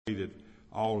that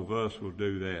all of us will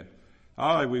do that.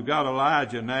 All right, we've got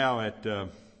Elijah now at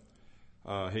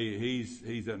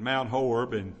he's at Mount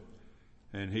Horeb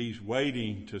and he's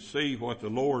waiting to see what the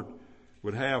Lord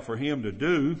would have for him to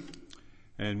do.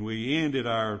 And we ended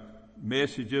our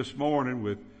message this morning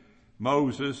with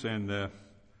Moses and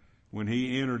when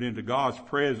he entered into God's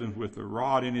presence with the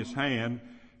rod in his hand,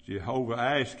 Jehovah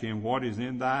asked him, "What is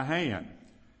in thy hand?"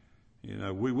 You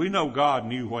know, we know God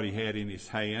knew what he had in his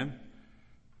hand,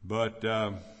 but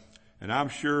and I'm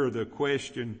sure the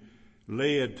question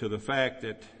led to the fact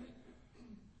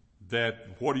that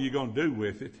what are you going to do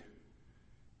with it?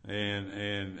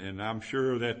 And I'm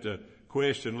sure that the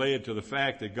question led to the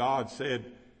fact that God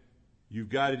said, "You've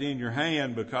got it in your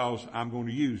hand because I'm going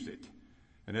to use it."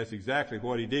 And that's exactly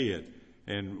what he did.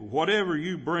 And whatever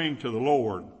you bring to the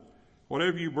Lord,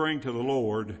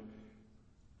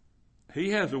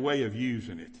 he has a way of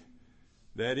using it.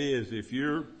 That is, if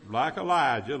you're like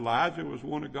Elijah was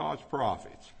one of God's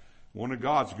prophets, one of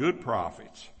God's good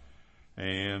prophets,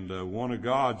 and one of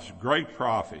God's great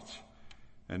prophets.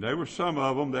 And there were some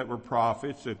of them that were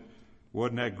prophets that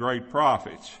wasn't that great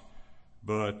prophets.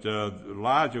 But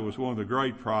Elijah was one of the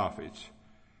great prophets.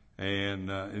 And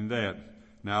in that.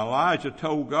 Now Elijah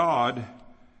told God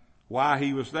why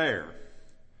he was there.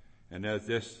 And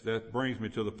that brings me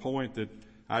to the point that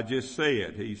I just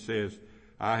said. He says,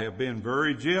 "I have been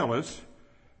very jealous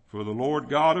for the Lord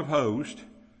God of hosts."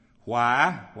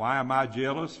 Why? Why am I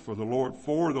jealous? For the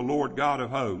Lord God of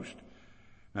hosts.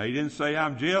 Now he didn't say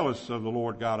I'm jealous of the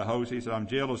Lord God of hosts. He said I'm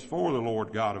jealous for the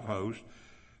Lord God of hosts.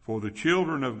 "For the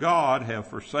children of God have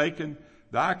forsaken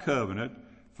thy covenant,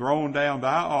 thrown down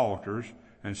thy altars,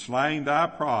 and slain thy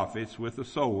prophets with the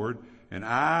sword, and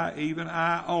I, even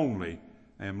I only,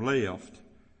 am left.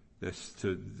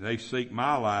 They seek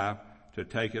my life to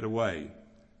take it away."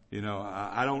 You know,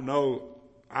 I don't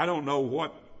know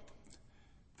what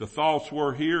the thoughts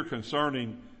were here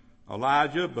concerning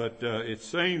Elijah, but it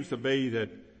seems to be that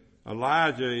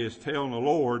Elijah is telling the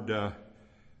Lord,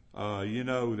 I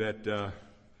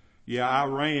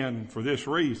ran for this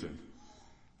reason.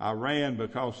 I ran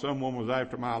because someone was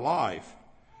after my life.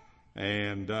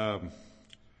 And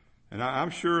I'm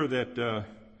sure that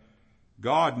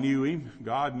God knew him.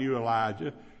 God knew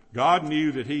Elijah. God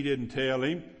knew that he didn't tell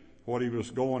him what he was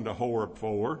going to Horeb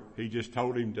for. He just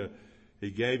told him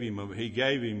he gave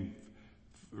him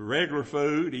regular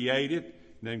food. He ate it.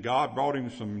 And then God brought him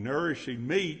some nourishing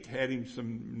meat, had him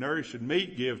some nourishing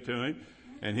meat give to him.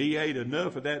 And he ate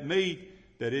enough of that meat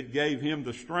that it gave him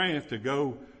the strength to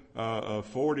go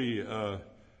 40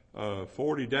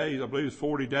 days. I believe it's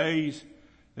 40 days.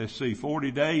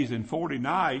 40 days and 40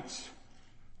 nights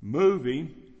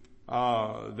moving,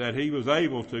 that he was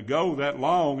able to go that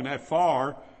long and that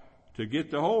far to get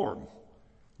to Horeb.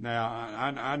 Now,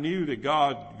 I knew that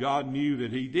God knew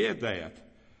that he did that.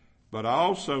 But I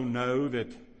also know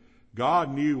that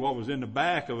God knew what was in the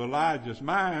back of Elijah's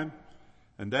mind,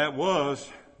 and that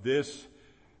was this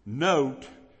note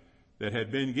that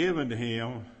had been given to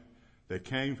him that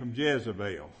came from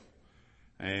Jezebel.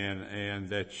 And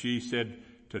that she said,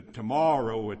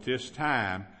 "Tomorrow at this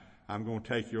time, I'm going to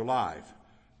take your life."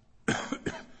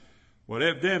 Well,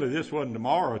 evidently this wasn't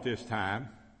tomorrow at this time.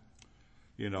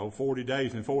 40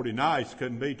 days and 40 nights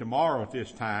couldn't be tomorrow at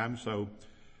this time. So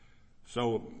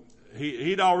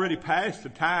he'd already passed the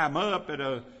time up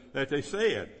that they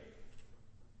said.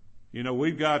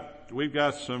 We've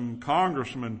got some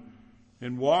congressmen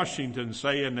in Washington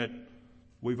saying that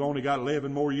we've only got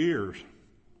 11 more years.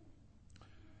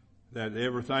 That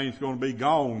everything's going to be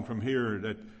gone from here,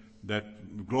 that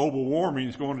global warming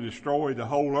is going to destroy the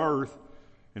whole earth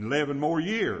in 11 more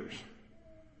years.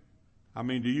 I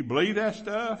mean, do you believe that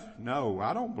stuff? No,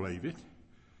 I don't believe it.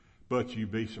 But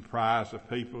you'd be surprised of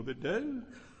people that do.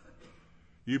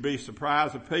 You'd be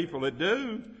surprised of people that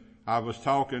do. I was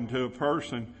talking to a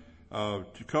person a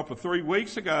couple 3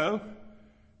 weeks ago,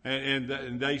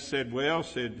 and they said,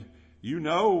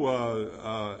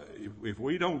 if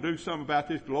we don't do something about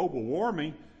this global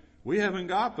warming, we haven't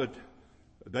got but,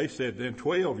 they said, then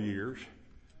 12 years.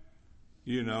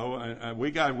 And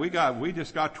we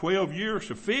just got 12 years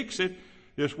to fix it.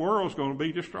 This world's going to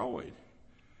be destroyed.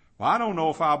 Well, I don't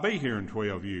know if I'll be here in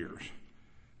 12 years.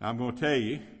 I'm going to tell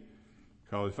you,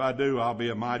 because if I do, I'll be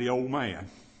a mighty old man.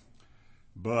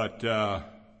 But I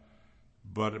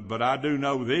do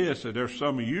know this, that there's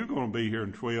some of you going to be here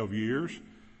in 12 years.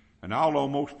 And I'll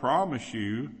almost promise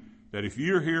you that if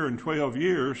you're here in 12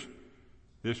 years,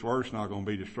 this world's not going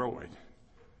to be destroyed.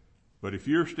 But if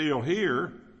you're still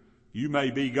here, you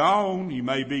may be gone. You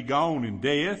may be gone in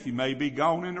death. You may be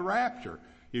gone in the rapture.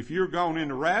 If you're gone in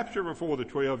the rapture before the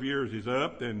 12 years is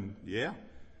up, then yeah,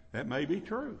 That may be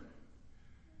true.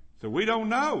 So we don't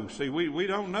know. See, we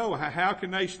don't know. How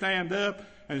can they stand up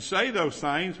and say those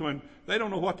things when they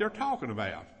don't know what they're talking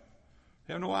about?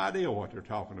 They have no idea what they're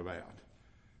talking about.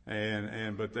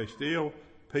 But they still,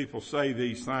 people say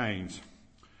these things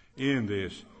in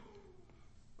this.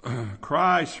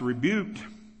 Christ rebuked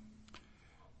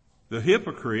the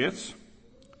hypocrites,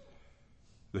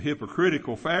 the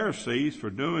hypocritical Pharisees, for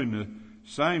doing the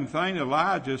same thing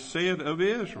Elijah said of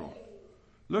Israel.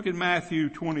 Look at Matthew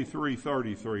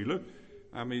 23:33. Look,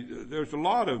 I mean, there's a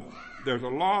lot of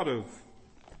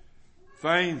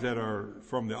things that are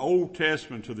from the Old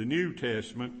Testament to the New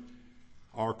Testament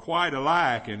are quite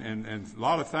alike, and a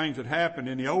lot of things that happened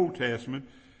in the Old Testament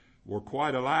were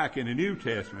quite alike in the New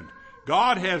Testament.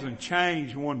 God hasn't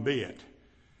changed one bit.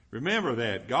 Remember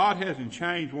that. God hasn't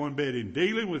changed one bit. In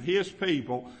dealing with His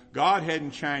people, God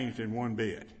hadn't changed in one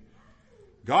bit.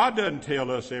 God doesn't tell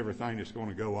us everything that's going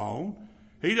to go on.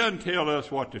 He doesn't tell us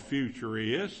what the future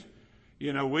is.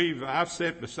 You know, I've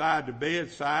sat beside the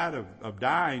bedside of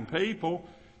dying people,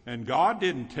 and God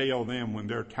didn't tell them when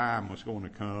their time was going to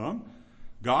come.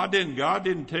 God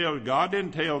didn't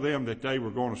tell them that they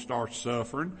were going to start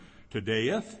suffering to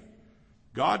death.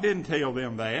 God didn't tell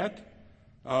them that.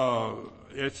 We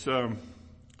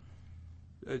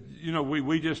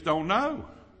just don't know.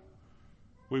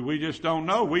 We just don't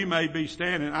know. I may be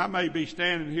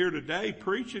standing here today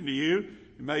preaching to you.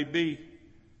 It may be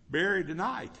buried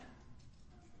tonight.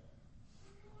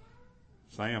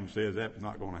 Sam says that's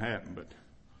not going to happen,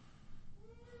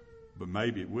 but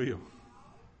maybe it will.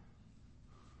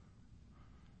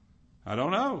 I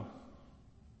don't know.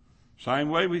 Same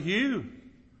way with you.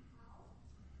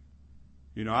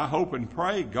 You know, I hope and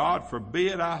pray, God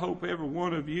forbid, I hope every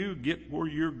one of you get where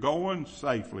you're going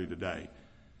safely today.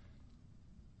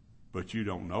 But you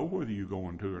don't know whether you're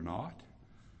going to or not.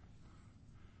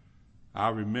 I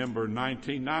remember in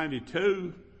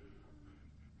 1992,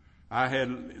 I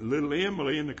had little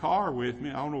Emily in the car with me.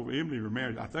 I don't know if Emily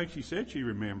remembered. I think she said she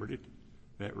remembered it,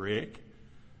 that wreck.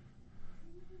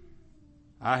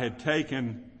 I had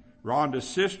taken Rhonda's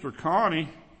sister, Connie.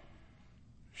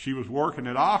 She was working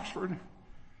at Oxford.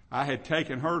 I had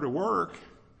taken her to work,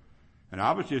 and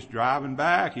I was just driving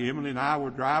back. Emily and I were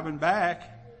driving back,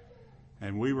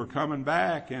 and we were coming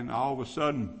back, and all of a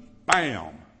sudden,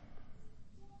 bam!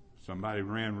 Somebody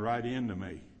ran right into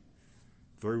me.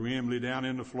 Threw Emily down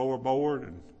in the floorboard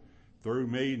and threw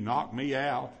me, knocked me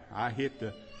out. I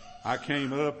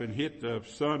came up and hit the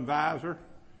sun visor,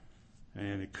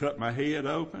 and it cut my head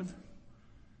open.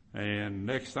 And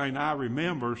next thing I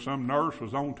remember, some nurse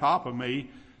was on top of me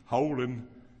holding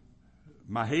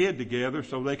my head together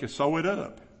so they could sew it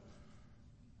up.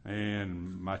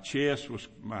 And my chest was,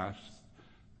 my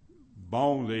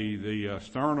bone, the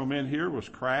sternum in here was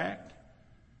cracked.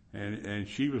 And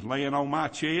she was laying on my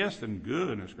chest, and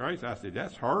goodness gracious, I said,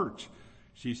 that hurts.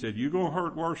 She said, you're going to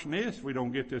hurt worse than this if we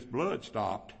don't get this blood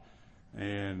stopped.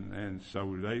 And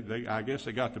so I guess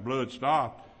they got the blood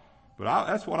stopped. But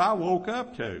that's what I woke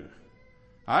up to.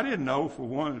 I didn't know for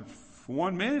one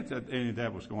minute that any of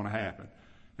that was going to happen.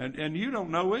 And you don't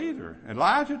know either.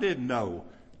 Elijah didn't know.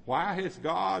 Why has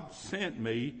God sent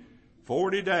me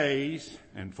 40 days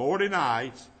and 40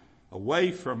 nights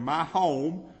away from my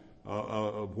home,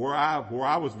 where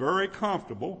I was very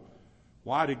comfortable?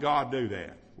 Why did God do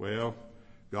that? Well,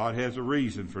 God has a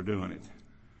reason for doing it.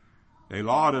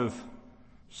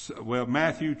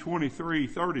 Matthew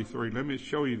 23:33. Let me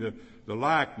show you the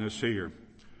likeness here.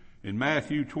 In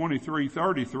Matthew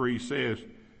 23:33 says,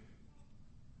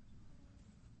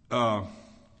 let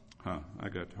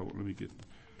me get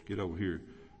over here.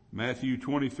 Matthew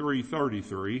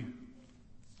 23:33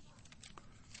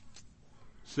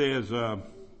 says,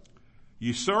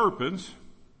 "You serpents,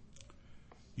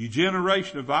 you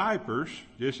generation of vipers,"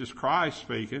 this is Christ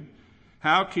speaking,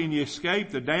 "how can you escape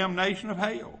the damnation of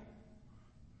hell?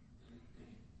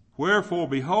 Wherefore,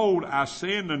 behold, I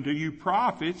send unto you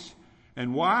prophets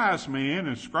and wise men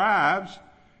and scribes,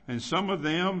 and some of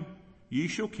them ye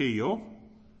shall kill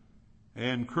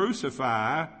and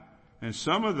crucify, and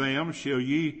some of them shall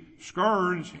ye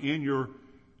scourge in your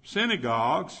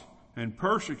synagogues and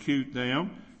persecute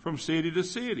them from city to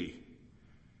city."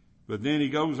 But then he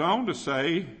goes on to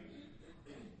say,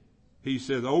 he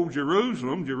says, "O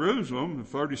Jerusalem, Jerusalem," the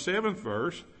 37th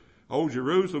verse, "O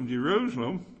Jerusalem,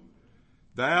 Jerusalem,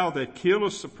 thou that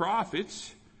killest the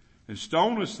prophets and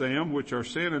stonest them which are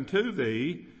sent unto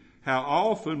thee, how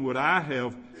often would I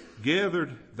have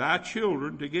gathered thy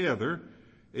children together,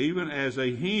 even as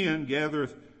a hen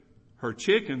gathereth her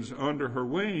chickens under her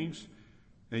wings,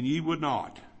 and ye would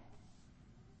not."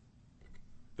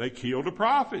 They killed the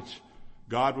prophets.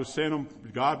 God would send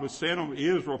them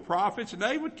Israel prophets, and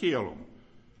they would kill them.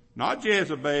 Not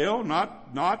Jezebel,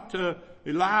 not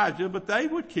Elijah, but they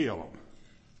would kill them.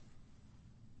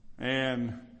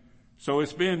 And so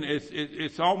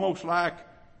it's almost like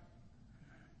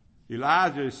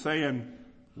Elijah is saying,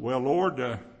 well, Lord,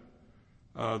 they're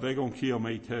going to kill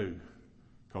me too.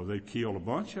 Because they've killed a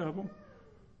bunch of them.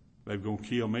 They're going to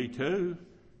kill me too.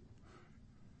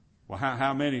 Well,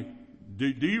 how many? Do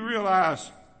you realize,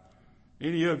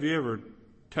 any of you ever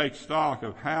take stock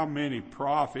of how many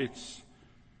prophets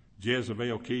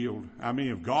Jezebel killed? How many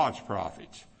of God's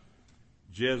prophets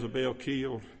Jezebel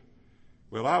killed?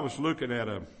 Well, I was looking at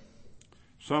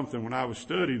something when I was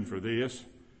studying for this,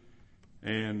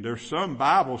 and there's some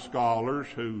Bible scholars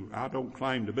who, I don't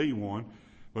claim to be one,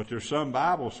 but there's some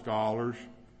Bible scholars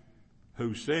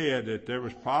who said that there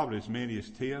was probably as many as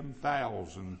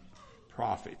 10,000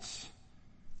 prophets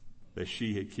that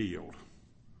she had killed.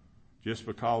 Just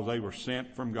because they were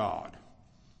sent from God,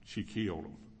 she killed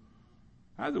them.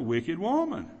 That's a wicked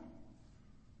woman.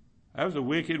 That's the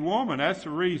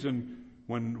reason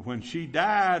when she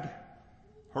died,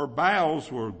 her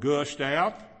bowels were gushed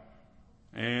out,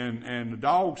 and the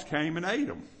dogs came and ate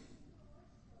them.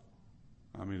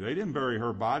 I mean, they didn't bury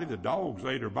her body; the dogs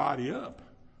ate her body up.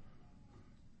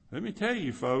 Let me tell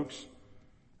you, folks,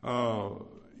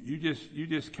 you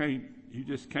just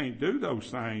can't do those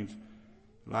things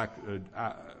like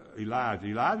Elijah.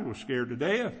 Elijah was scared to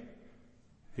death.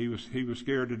 He was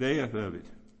scared to death of it.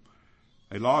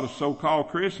 A lot of so-called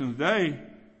Christians today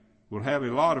will have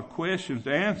a lot of questions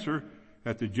to answer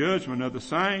at the judgment of the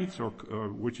saints, or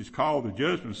which is called the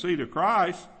judgment seat of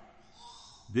Christ.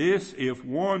 This, if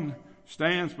one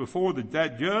stands before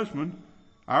that judgment,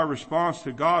 our response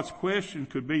to God's question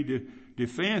could be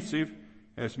defensive,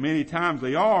 as many times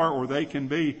they are, or they can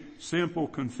be simple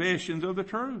confessions of the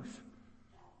truth.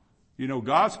 You know,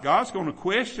 God's going to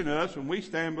question us when we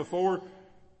stand before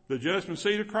the judgment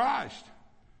seat of Christ.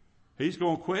 He's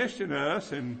going to question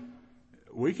us, and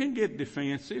we can get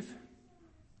defensive.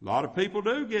 A lot of people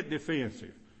do get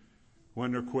defensive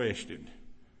when they're questioned.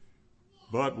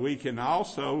 But we can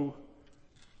also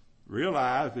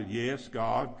realize that, yes,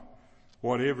 God,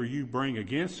 whatever you bring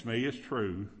against me is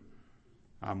true.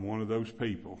 I'm one of those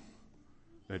people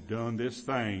that done this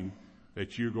thing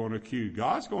that you're going to accuse.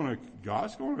 God's going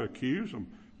to accuse them.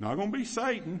 Not going to be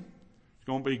Satan. It's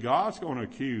going to be God's going to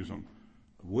accuse them.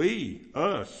 We,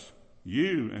 us,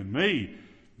 you and me,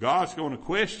 God's going to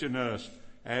question us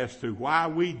as to why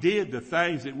we did the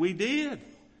things that we did.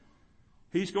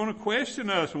 He's going to question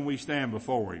us when we stand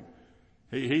before Him.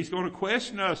 He's going to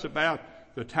question us about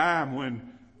the time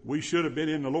when we should have been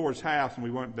in the Lord's house and we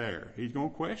weren't there. He's going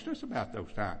to question us about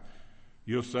those times.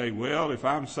 You'll say, well, if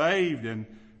I'm saved, and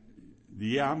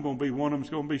I'm going to be one of them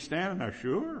that's going to be standing there.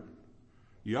 Sure,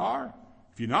 you are.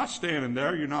 If you're not standing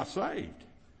there, you're not saved.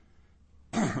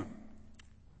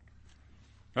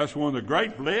 That's one of the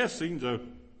great blessings of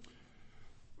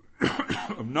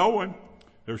knowing.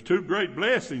 There's two great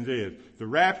blessings. The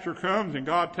rapture comes and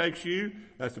God takes you,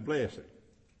 that's a blessing.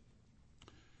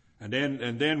 And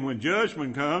then when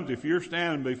judgment comes, if you're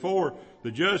standing before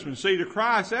the judgment seat of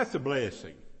Christ, that's a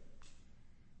blessing.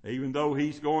 Even though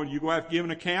you're going to have to give an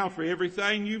account for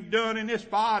everything you've done in this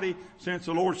body since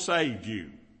the Lord saved you.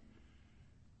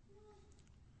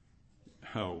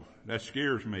 Oh, that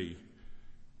scares me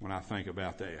when I think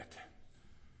about that.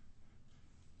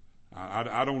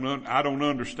 I don't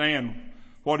understand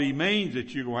what He means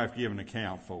that you're going to have to give an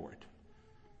account for it.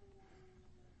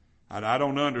 I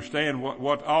don't understand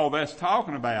what all that's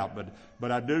talking about,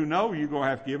 but I do know you're going to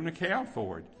have to give an account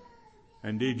for it.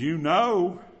 And did you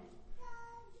know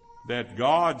that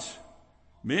God's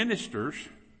ministers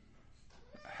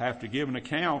have to give an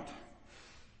account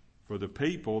for the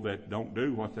people that don't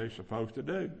do what they're supposed to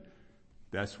do?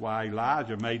 That's why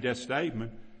Elijah made that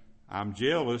statement. I'm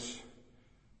jealous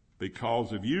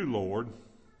because of you, Lord,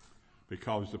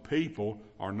 because the people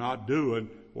are not doing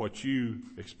what you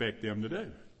expect them to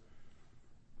do.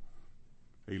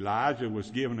 Elijah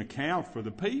was giving account for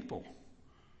the people.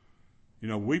 You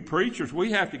know, we preachers,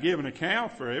 we have to give an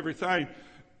account for everything.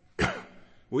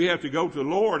 We have to go to the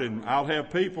Lord, and I'll have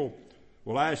people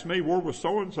will ask me, where was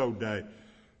so-and-so today?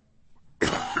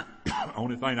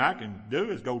 Only thing I can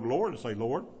do is go to the Lord and say,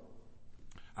 Lord,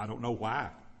 I don't know why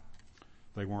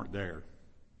they weren't there.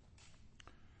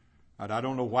 I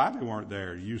don't know why they weren't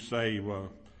there. You say, well,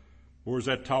 where's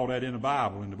that taught at in the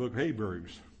Bible, in the book of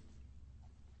Hebrews?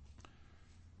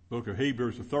 Book of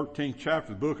Hebrews, the 13th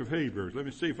chapter of the book of Hebrews. Let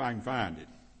me see if I can find it.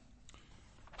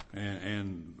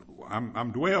 And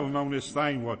I'm dwelling on this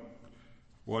thing,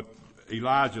 what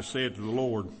Elijah said to the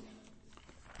Lord.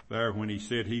 there when he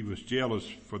said he was jealous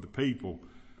for the people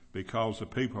because the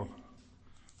people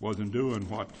wasn't doing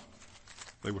what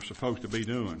they were supposed to be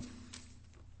doing.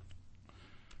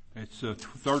 It's the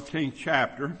 13th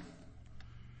chapter,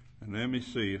 and let me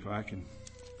see if I can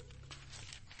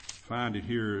find it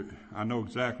here. I know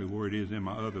exactly where it is in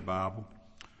my other Bible.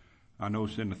 I know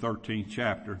it's in the 13th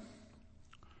chapter.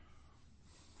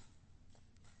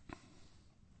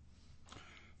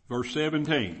 Verse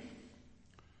 17.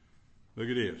 Look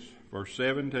at this. Verse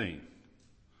 17.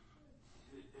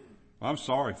 Well, I'm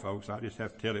sorry, folks. I just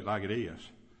have to tell it like it is.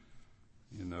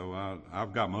 You know,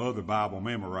 I've got my other Bible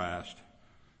memorized,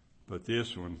 but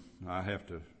this one I have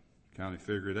to kind of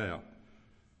figure it out.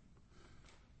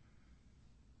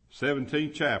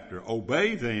 17th chapter.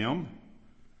 Obey them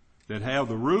that have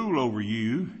the rule over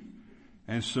you,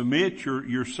 and submit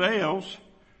yourselves,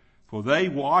 for they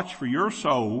watch for your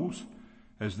souls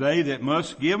as they that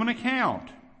must give an account,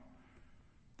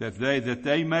 that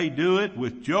they may do it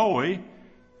with joy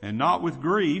and not with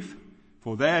grief,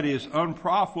 for that is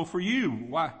unprofitable for you.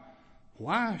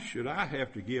 Why should I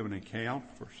have to give an account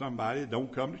for somebody that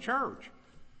don't come to church?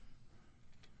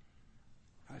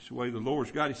 That's the way the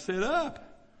Lord's got it set up.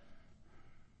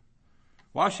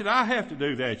 Why should I have to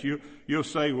do that? You'll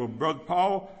say, well, Brother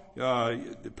Paul,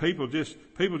 people just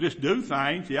do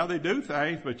things. Yeah, they do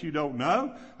things, but you don't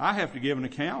know. I have to give an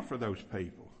account for those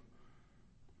people.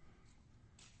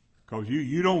 Because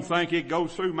you don't think it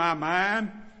goes through my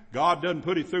mind. God doesn't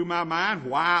put it through my mind.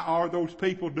 Why are those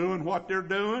people doing what they're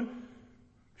doing?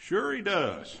 Sure he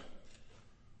does.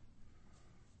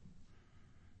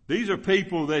 These are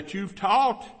people that you've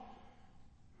taught,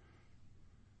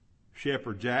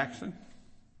 Shepherd Jackson.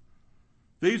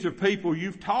 These are people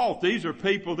you've taught. These are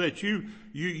people that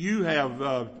you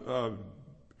have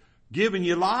given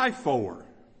your life for.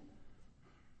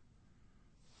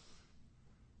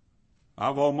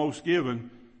 I've almost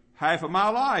given half of my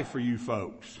life for you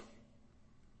folks.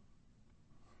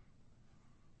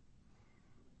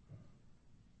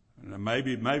 And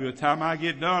maybe by the time I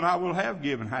get done, I will have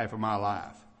given half of my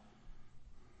life.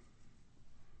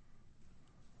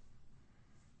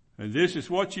 And this is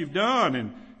what you've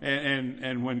done.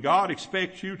 And when God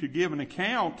expects you to give an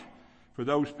account for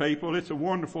those people, it's a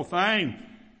wonderful thing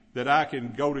that I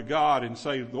can go to God and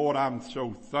say, Lord, I'm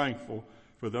so thankful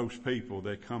for those people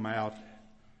that come out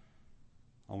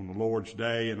on the Lord's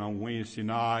Day and on Wednesday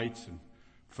nights and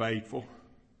faithful.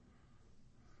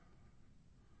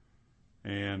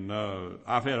 And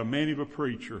I've had many of a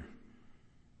preacher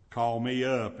call me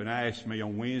up and ask me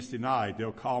on Wednesday night.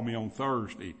 They'll call me on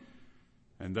Thursday.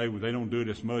 And they don't do it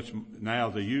as much now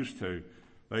as they used to.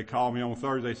 They called me on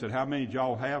Thursday. They said, how many did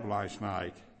y'all have last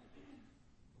night?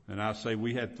 And I say,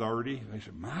 we had 30. They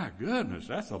said, my goodness,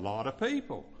 that's a lot of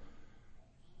people.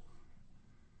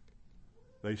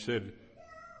 They said,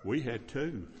 we had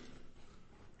 2.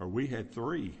 Or we had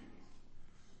 3.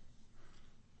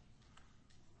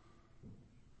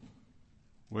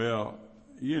 Well,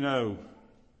 you know,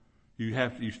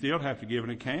 you still have to give an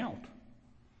account.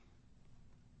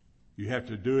 You have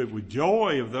to do it with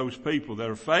joy of those people that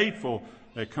are faithful,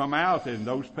 that come out, and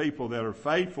those people that are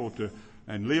faithful to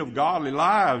and live godly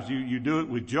lives. You do it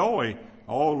with joy.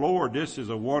 Oh Lord, this is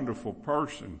a wonderful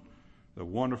person, a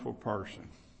wonderful person.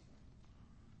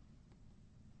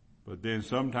 But then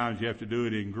sometimes you have to do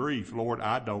it in grief. Lord,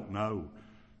 I don't know.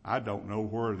 I don't know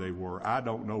where they were. I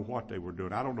don't know what they were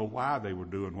doing. I don't know why they were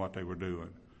doing what they were doing.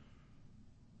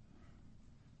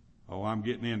 Oh, I'm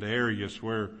getting into areas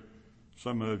where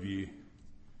some of you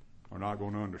are not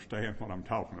going to understand what I'm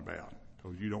talking about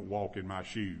because you don't walk in my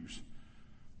shoes.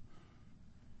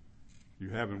 You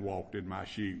haven't walked in my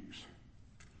shoes.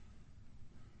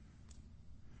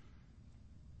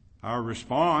 Our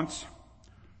response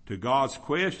to God's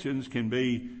questions can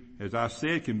be, as I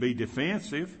said, can be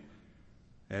defensive,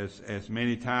 as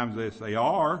many times as they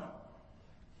are,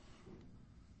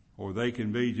 or they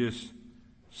can be just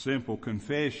simple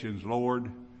confessions. Lord,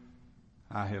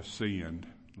 I have sinned,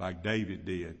 like David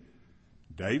did.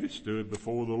 David stood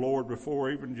before the Lord before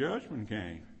even judgment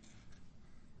came.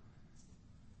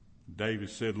 David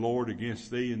said, Lord,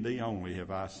 against thee and thee only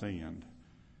have I sinned.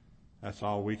 That's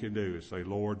all we can do is say,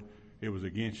 Lord, it was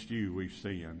against you we've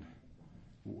sinned.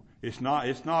 It's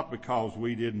not because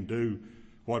we didn't do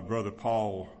what Brother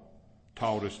Paul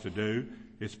taught us to do.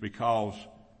 It's because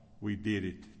we did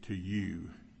it to you.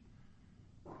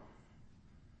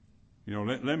 You know,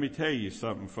 let me tell you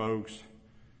something, folks.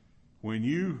 When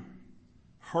you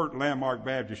hurt Landmark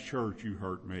Baptist Church, you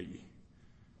hurt me.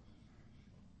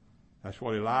 That's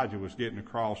what Elijah was getting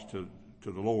across to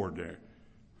the Lord there.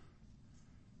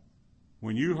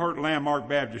 When you hurt Landmark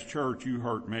Baptist Church, you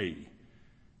hurt me.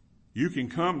 You can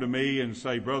come to me and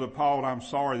say, Brother Paul, I'm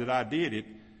sorry that I did it,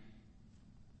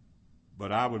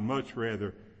 but I would much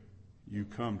rather you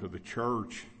come to the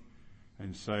church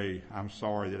and say, I'm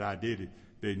sorry that I did it,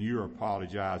 than you're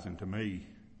apologizing to me.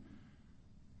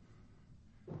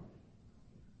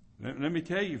 Let me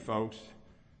tell you, folks,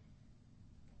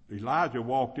 Elijah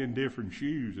walked in different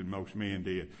shoes than most men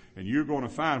did. And you're going to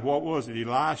find, what was it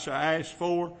Elisha asked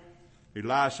for?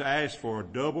 Elisha asked for a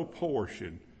double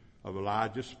portion of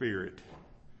Elijah's spirit.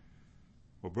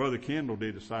 Well, Brother Kendall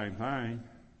did the same thing.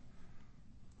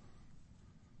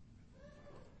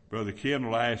 Brother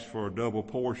Kendall asked for a double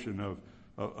portion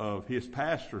of his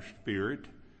pastor's spirit.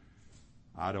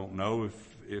 I don't know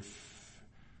if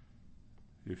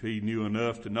he knew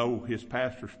enough to know his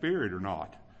pastor's spirit or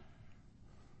not.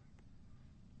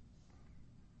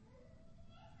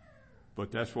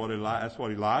 But that's what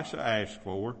Elisha asked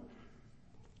for.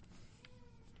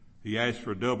 He asked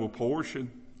for a double portion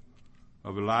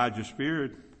of Elijah's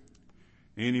spirit.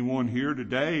 Anyone here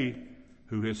today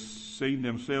who has seen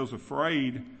themselves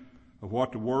afraid of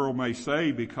what the world may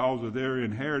say because of their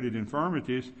inherited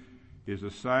infirmities is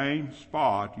the same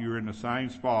spot. You're in the same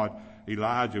spot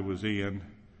Elijah was in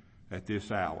at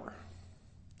this hour.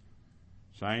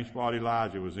 Same spot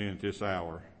Elijah was in at this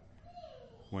hour.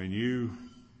 When you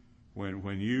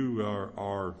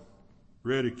are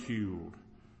ridiculed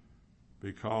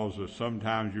because of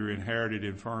sometimes your inherited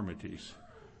infirmities.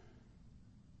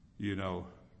 You know,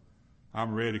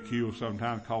 I'm ridiculed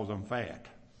sometimes because I'm fat.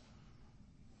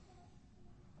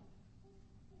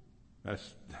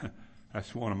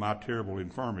 That's one of my terrible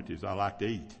infirmities. I like to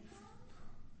eat.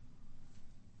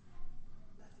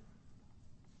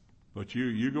 But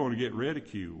you're going to get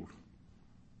ridiculed.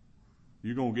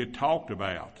 You're going to get talked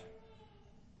about.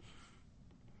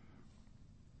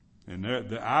 And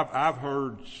I've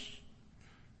heard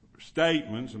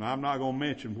statements, and I'm not going to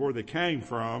mention where they came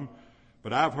from,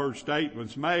 but I've heard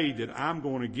statements made that I'm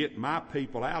going to get my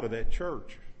people out of that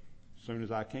church as soon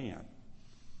as I can.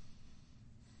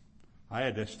 I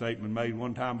had that statement made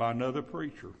one time by another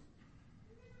preacher,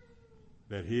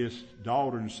 that his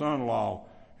daughter and son-in-law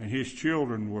and his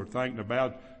children were thinking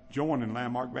about joining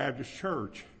Landmark Baptist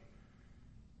Church.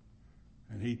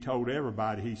 And he told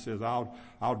everybody, he says, I'll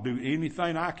do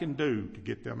anything I can do to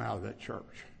get them out of that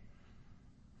church.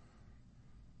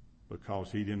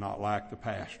 Because he did not like the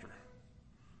pastor.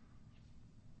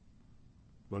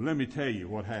 But let me tell you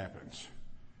what happens.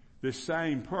 This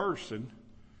same person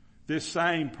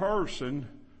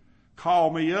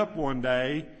called me up one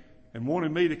day and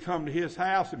wanted me to come to his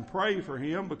house and pray for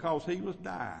him because he was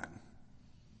dying.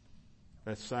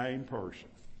 That same person.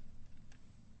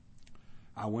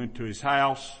 I went to his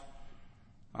house.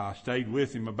 I stayed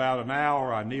with him about an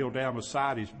hour. I kneeled down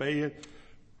beside his bed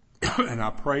and I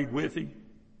prayed with him.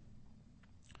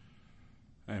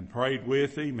 And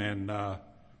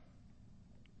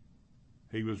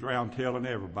he was around telling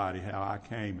everybody how I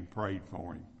came and prayed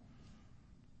for him.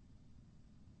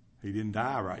 He didn't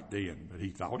die right then, but he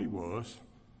thought he was.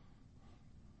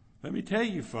 Let me tell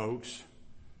you, folks,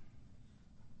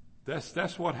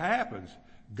 that's what happens.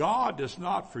 God does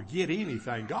not forget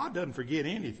anything. God doesn't forget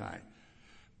anything.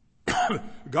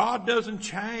 God doesn't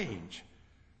change.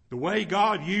 The way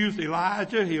God used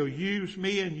Elijah, He'll use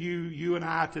me and you and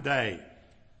I today.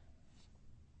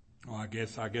 Well, I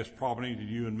guess probably to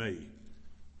you and me.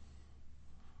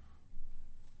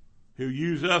 He'll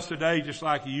use us today just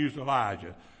like He used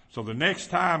Elijah. So the next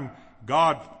time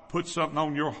God puts something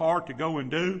on your heart to go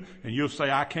and do, and you'll say,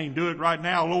 I can't do it right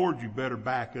now, Lord, you better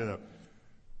back up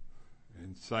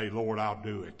and say, Lord, I'll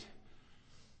do it.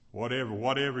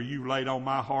 Whatever you laid on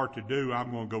my heart to do,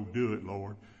 I'm going to go do it,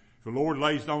 Lord. If the Lord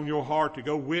lays it on your heart to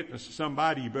go witness to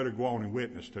somebody, you better go on and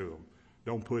witness to them.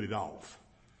 Don't put it off.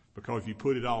 Because if you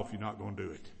put it off, you're not going to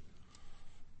do it.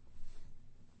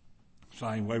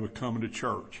 Same way with coming to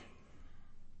church.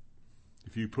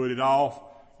 If you put it off,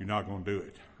 you're not going to do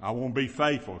it. I won't be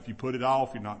faithful. If you put it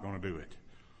off, you're not going to do it.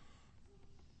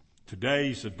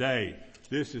 Today's the day.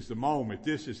 This is the moment.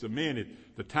 This is the minute,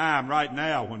 the time right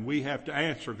now when we have to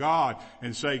answer God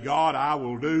and say, God, I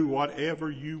will do whatever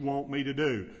you want me to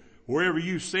do. Wherever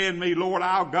you send me, Lord,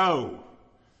 I'll go.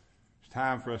 It's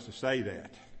time for us to say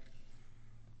that.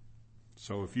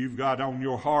 So if you've got on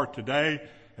your heart today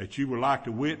that you would like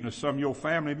to witness some of your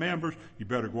family members, you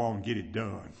better go on and get it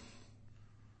done.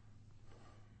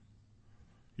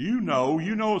 You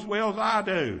know as well as I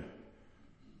do.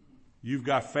 You've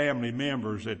got family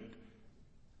members that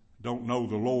don't know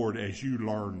the Lord as you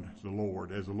learned the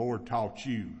Lord, as the Lord taught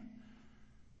you.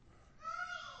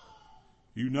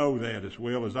 You know that as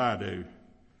well as I do.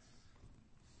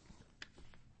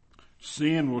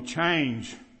 Sin will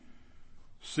change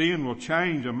Sin will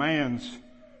change a man's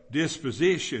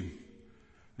disposition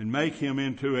and make him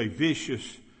into a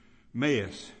vicious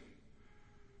mess.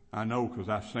 I know because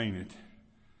I've seen it.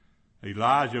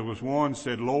 Elijah was one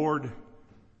said, Lord,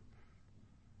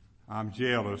 I'm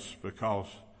jealous because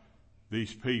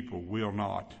these people will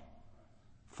not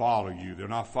follow you. They're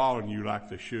not following you like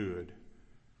they should.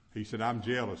 He said, I'm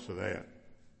jealous of that.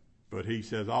 But he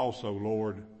says also,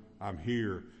 Lord, I'm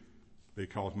here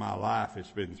because my life has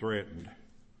been threatened.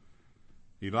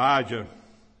 Elijah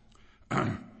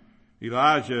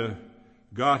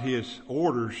got his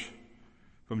orders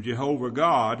from Jehovah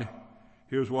God.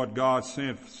 Here's what God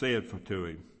said to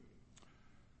him.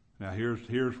 Now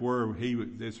here's where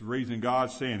this the reason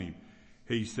God sent him.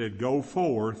 He said, go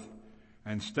forth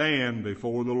and stand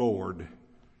before the Lord.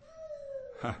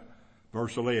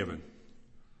 Verse 11.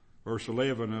 Verse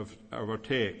 11 of our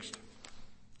text.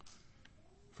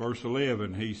 Verse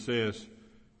 11, he says,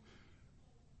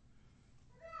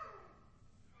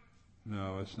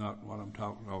 no, that's not what I'm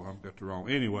talking about. I've got the wrong.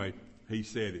 Anyway, he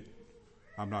said it.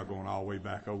 I'm not going all the way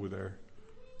back over there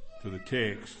to the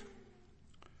text.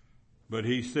 But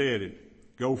he said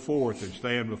it. Go forth and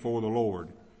stand before the Lord.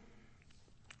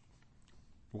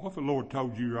 What if the Lord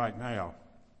told you right now?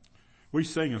 We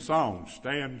sing a song,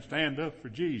 stand up for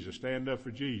Jesus, stand up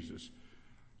for Jesus.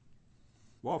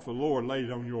 What if the Lord laid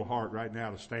it on your heart right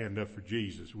now to stand up for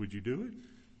Jesus? Would you do it?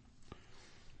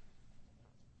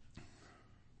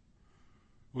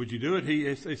 Would you do it?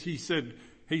 He said,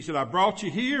 I brought you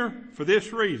here for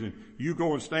this reason. You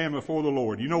go and stand before the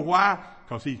Lord. You know why?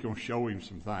 Because he's going to show him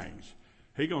some things.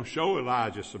 He's going to show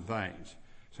Elijah some things.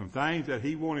 Some things that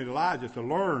he wanted Elijah to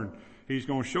learn. He's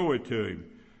going to show it to him.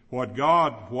 What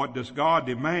does God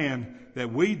demand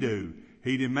that we do?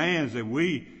 He demands that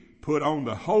we put on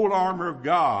the whole armor of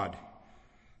God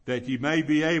that you may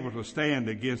be able to stand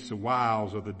against the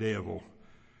wiles of the devil.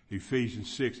 Ephesians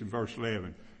 6 and verse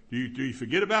 11. Do you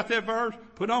forget about that verse?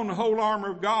 Put on the whole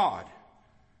armor of God.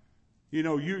 You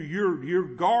know, you're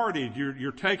guarded,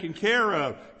 you're taken care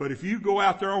of. But if you go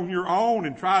out there on your own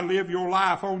and try to live your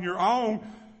life on your own,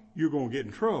 you're going to get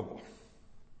in trouble.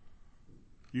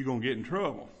 You're going to get in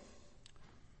trouble.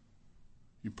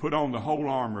 You put on the whole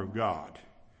armor of God.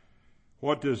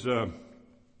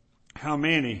 How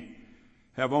many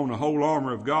have on the whole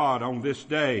armor of God on this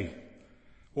day?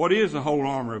 What is the whole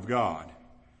armor of God?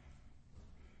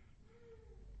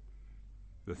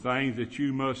 The things that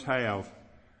you must have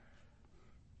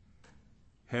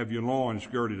your loins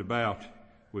girded about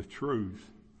with truth,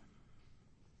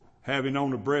 having on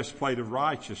the breastplate of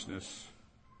righteousness,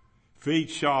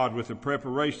 feet shod with the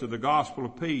preparation of the gospel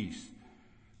of peace,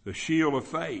 the shield of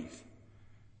faith,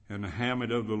 and the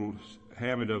helmet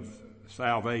of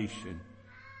salvation,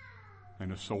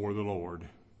 and the sword of the Lord.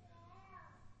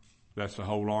 That's the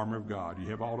whole armor of God. You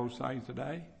have all those things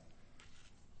today?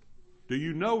 Do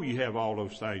you know you have all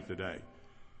those things today?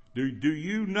 Do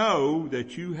you know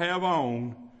that you have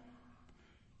on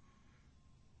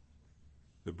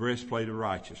the breastplate of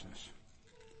righteousness?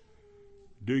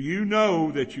 Do you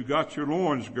know that you got your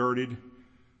loins girded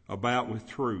about with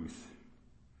truth?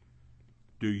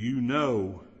 Do you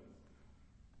know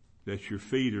that your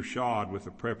feet are shod with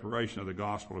the preparation of the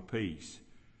gospel of peace?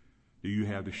 Do you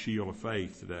have the shield of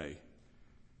faith today?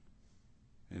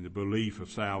 And the belief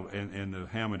of and the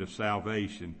helmet of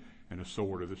salvation and the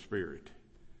sword of the Spirit.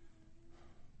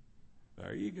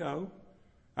 There you go.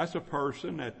 That's a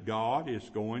person that God is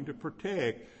going to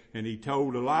protect. And he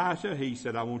told Elisha, he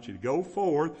said, I want you to go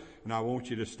forth and I want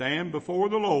you to stand before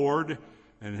the Lord,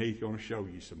 and he's going to show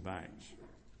you some things.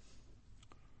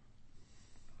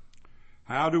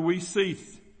 How do we see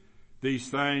these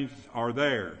things are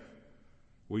there?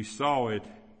 We saw it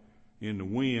in the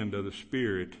wind of the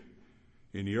Spirit,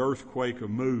 in the earthquake of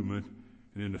movement,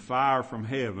 and in the fire from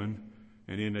heaven,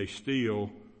 and in a still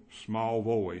small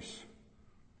voice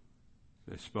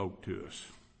that spoke to us.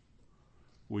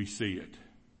 We see it.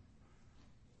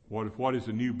 What is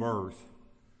the new birth?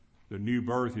 The new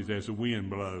birth is as the wind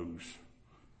blows.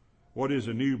 What is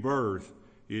a new birth?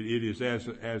 It is as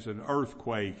an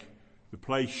earthquake. The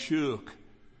place shook.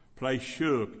 The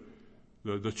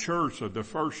church, the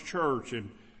first church,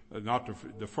 and not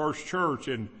the first church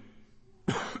in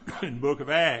Book of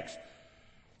Acts,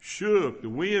 shook. The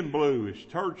wind blew. His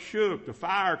church shook. The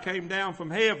fire came down from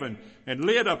heaven and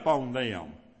lit upon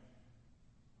them.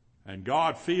 And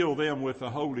God filled them with the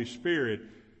Holy Spirit.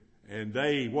 And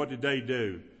what did they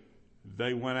do?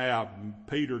 They went out, and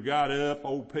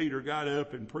old Peter got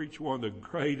up and preached one of the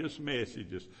greatest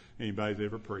messages anybody's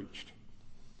ever preached.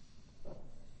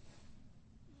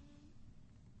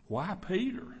 Why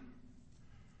Peter?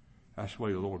 That's the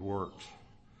way the Lord works.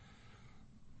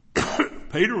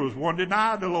 Peter was one that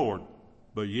denied the Lord,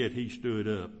 but yet he stood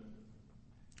up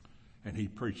and he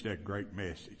preached that great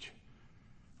message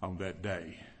on that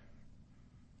day.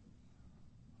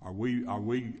 Are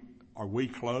we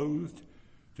clothed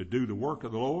to do the work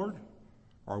of the Lord?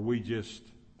 Or are we just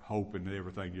hoping that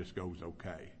everything just goes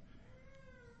okay?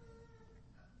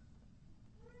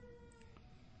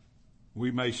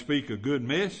 We may speak a good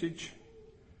message.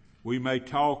 We may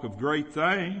talk of great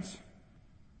things.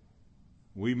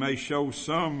 We may show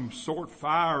some sort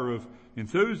fire of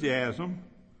enthusiasm.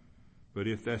 But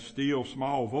if that still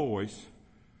small voice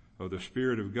of the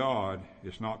Spirit of God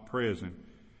is not present,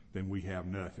 then we have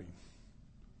nothing.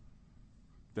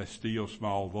 That still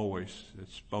small voice that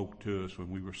spoke to us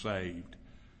when we were saved.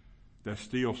 That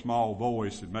still small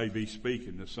voice that may be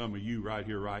speaking to some of you right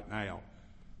here, right now.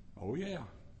 Oh yeah.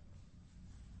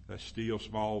 That still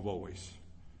small voice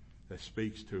that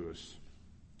speaks to us.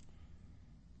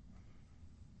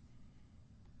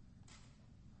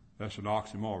 That's an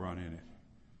oxymoron, isn't it?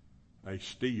 A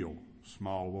still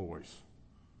small voice.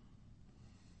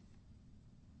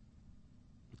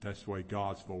 But that's the way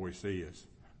God's voice is.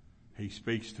 He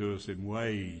speaks to us in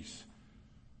ways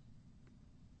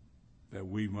that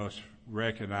we must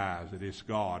recognize that it's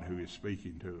God who is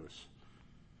speaking to us.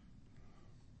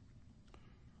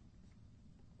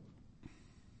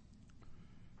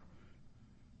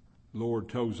 Lord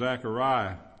told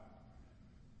Zechariah,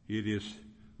 it is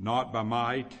not by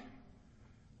might,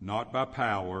 not by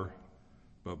power,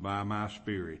 but by my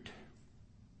Spirit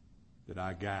that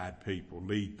I guide people,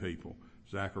 lead people.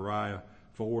 Zechariah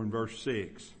 4 and verse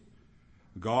 6.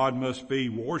 God must be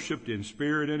worshiped in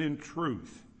spirit and in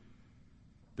truth.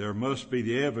 There must be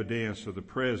the evidence of the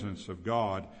presence of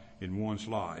God in one's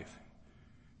life.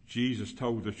 Jesus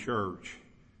told the church,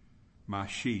 my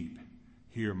sheep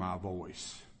hear my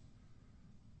voice.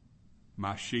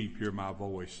 My sheep hear my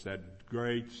voice. That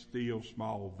great, still,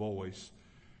 small voice.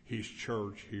 His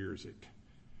church hears it.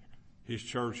 His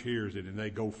church hears it and they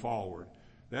go forward.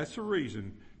 That's the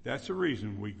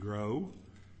reason we grow.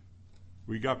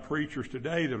 We got preachers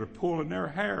today that are pulling their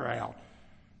hair out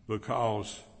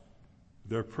because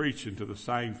they're preaching to the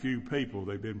same few people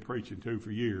they've been preaching to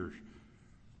for years.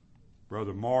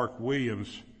 Brother Mark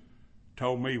Williams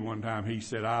told me one time, he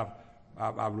said, I've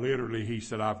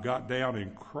got down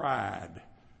and cried.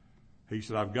 He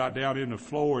said, I've got down in the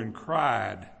floor and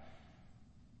cried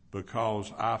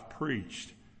because I've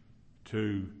preached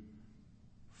to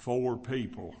 4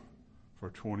 people for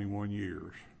 21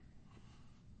 years.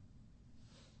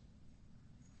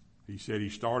 He said he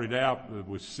started out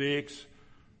with 6,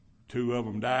 2 of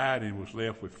them died, and was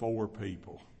left with 4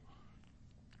 people.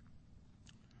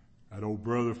 That old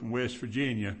brother from West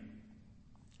Virginia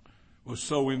was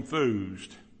so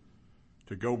enthused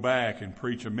to go back and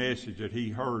preach a message that he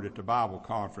heard at the Bible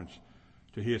conference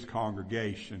to his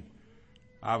congregation.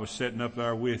 I was sitting up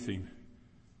there with him.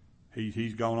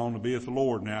 He's gone on to be with the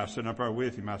Lord now. I was sitting up there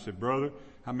with him. I said, brother,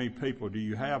 how many people do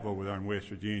you have over there in West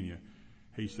Virginia?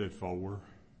 He said, 4.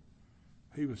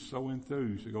 He was so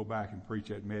enthused to go back and preach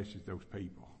that message to those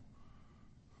people.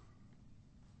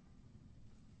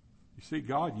 You see,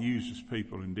 God uses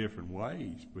people in different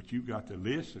ways, but you've got to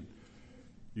listen.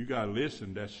 You got to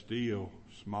listen to that still,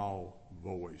 small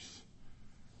voice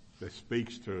that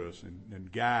speaks to us and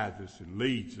guides us and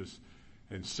leads us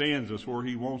and sends us where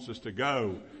He wants us to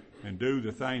go and do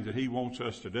the things that He wants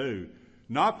us to do.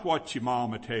 Not what your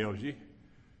mama tells you,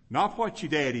 not what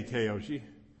your daddy tells you,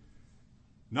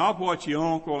 not what your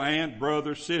uncle, aunt,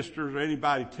 brother, sisters, or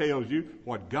anybody tells you,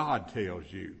 what God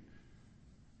tells you.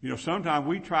 You know, sometimes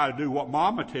we try to do what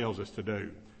mama tells us to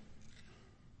do.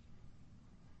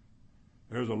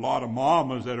 There's a lot of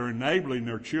mamas that are enabling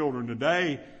their children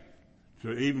today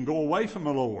to even go away from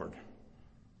the Lord.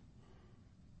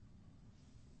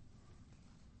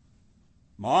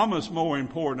 Mama's more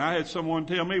important. I had someone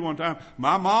tell me one time,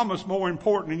 my mama's more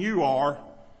important than you are.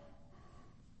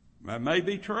 That may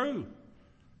be true.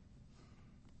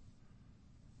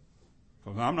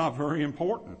 Because I'm not very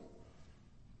important.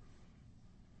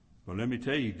 But let me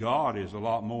tell you, God is a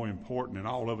lot more important than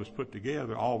all of us put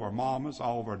together. All of our mamas,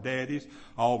 all of our daddies,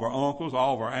 all of our uncles,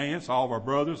 all of our aunts, all of our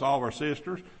brothers, all of our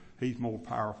sisters. He's more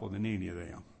powerful than any of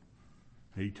them.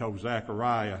 He told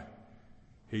Zechariah,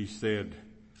 he said,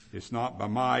 it's not by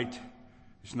might,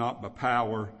 it's not by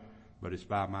power, but it's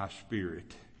by my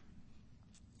Spirit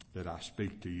that I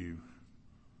speak to you.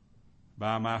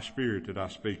 By my Spirit that I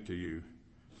speak to you.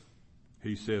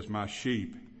 He says, my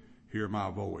sheep hear my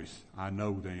voice. I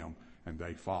know them and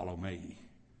they follow me.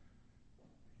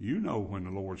 You know when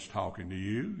the Lord's talking to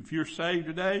you. If you're saved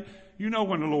today, you know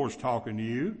when the Lord's talking to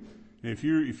you. If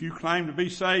you claim to be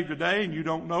saved today and you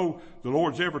don't know the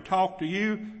Lord's ever talked to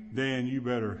you, then you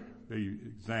better be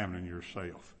examining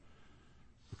yourself.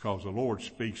 Because the Lord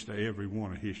speaks to every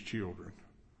one of His children.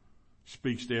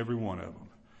 Speaks to every one of them.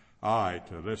 All right,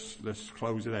 let's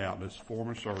close it out. Let's form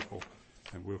a circle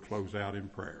and we'll close out in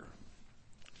prayer.